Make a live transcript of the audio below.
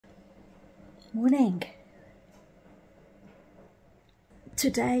Morning.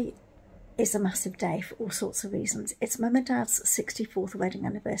 Today is a massive day for all sorts of reasons. It's Mum and Dad's 64th wedding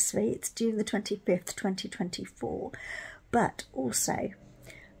anniversary. It's June the 25th, 2024. But also,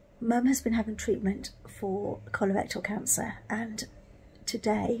 Mum has been having treatment for colorectal cancer, and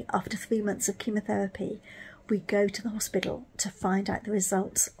today, after 3 months of chemotherapy, we go to the hospital to find out the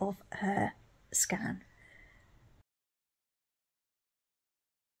results of her scan.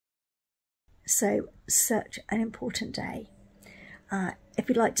 So, such an important day. If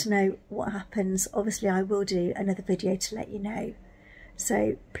you'd like to know what happens, obviously I will do another video to let you know.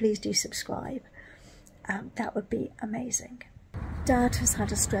 So please do subscribe. That would be amazing. Dad has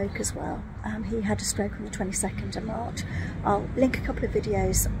had a stroke as well. He had a stroke on the 22nd of March. I'll link a couple of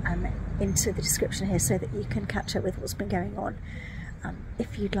videos into the description here so that you can catch up with what's been going on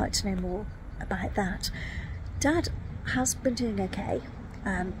if you'd like to know more about that. Dad has been doing okay.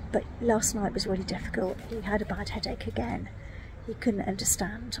 But last night was really difficult. He had a bad headache again. He couldn't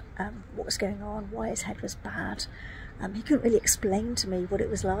understand what was going on, why his head was bad. He couldn't really explain to me what it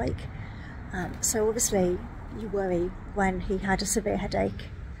was like. So obviously you worry when he had a severe headache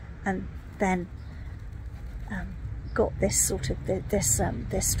and then got this sort of this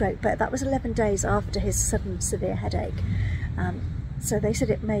stroke. But that was 11 days after his sudden severe headache. So they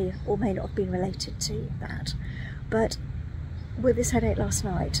said it may or may not have been related to that. But with his headache last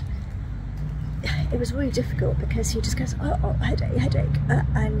night, it was really difficult because he just goes, oh headache,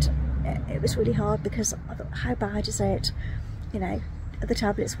 and it was really hard because I thought, how bad is it? You know, are the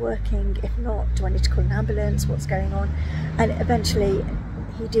tablets working? If not, do I need to call an ambulance? What's going on? And eventually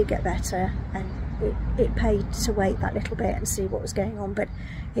he did get better, and it paid to wait that little bit and see what was going on. But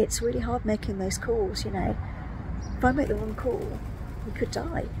it's really hard making those calls, you know. If I make the wrong call, he could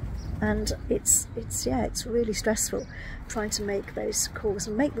die. And it's really stressful trying to make those calls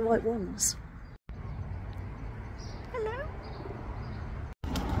and make the right ones. Hello.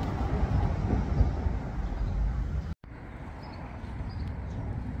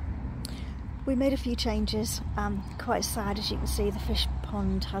 We made a few changes. Quite sad, as you can see, the fish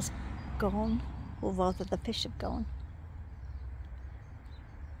pond has gone, or rather the fish have gone.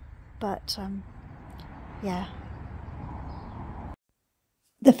 But yeah.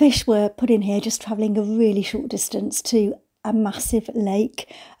 The fish were put in here just travelling a really short distance to a massive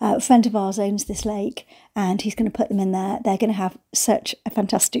lake. A friend of ours owns this lake and he's going to put them in there. They're going to have such a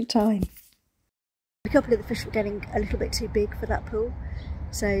fantastic time. A couple of the fish were getting a little bit too big for that pool,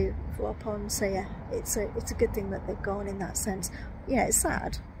 so for our pond. So yeah, it's a good thing that they've gone in that sense. Yeah, it's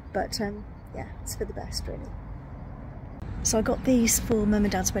sad, but yeah, it's for the best really. So I got these for Mum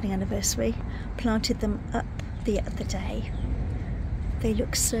and Dad's wedding anniversary, planted them up the other day. They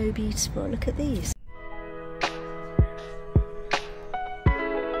look so beautiful. Look at these.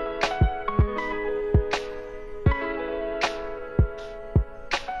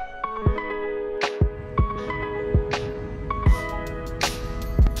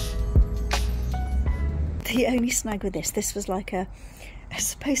 The only snag with this was like it's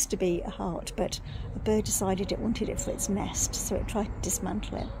supposed to be a heart, but a bird decided it wanted it for its nest, so it tried to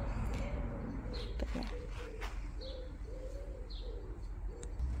dismantle it. But yeah.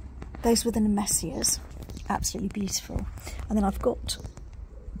 Those were the Nemesias, absolutely beautiful. And then I've got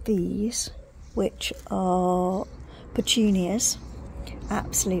these, which are petunias,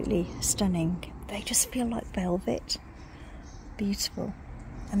 absolutely stunning. They just feel like velvet, beautiful.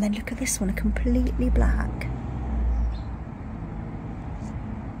 And then look at this one, completely black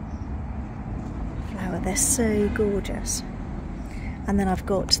flower. They're so gorgeous. And then I've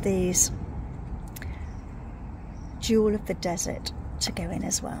got these Jewel of the Desert to go in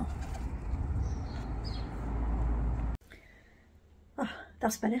as well.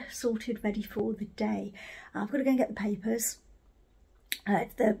 That's better, sorted, ready for the day. I've got to go and get the papers.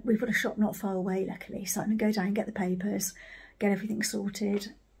 We've got a shop not far away, luckily, so I'm going to go down and get the papers, get everything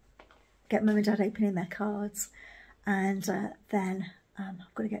sorted, get Mum and Dad opening their cards, and then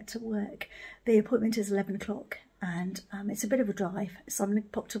I've got to get to work. The appointment is 11 o'clock, and it's a bit of a drive, so I'm going to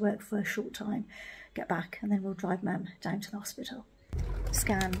pop to work for a short time, get back, and then we'll drive Mum down to the hospital.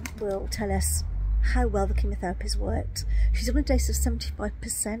 Scan will tell us how well the chemotherapy has worked. She's on a dose of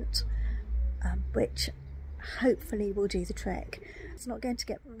 75%, which hopefully will do the trick. It's not going to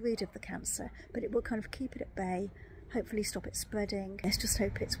get rid of the cancer, but it will kind of keep it at bay, hopefully stop it spreading. Let's just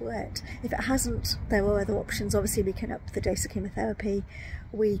hope it's worked. If it hasn't, there are other options. Obviously we can up the dose of chemotherapy,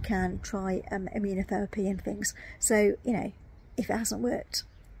 we can try immunotherapy and things. So, you know, if it hasn't worked,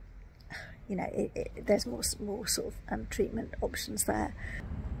 you know, there's more sort of treatment options there.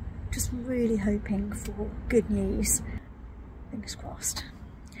 Just really hoping for good news. Fingers crossed.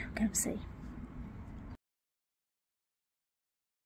 We'll go and see.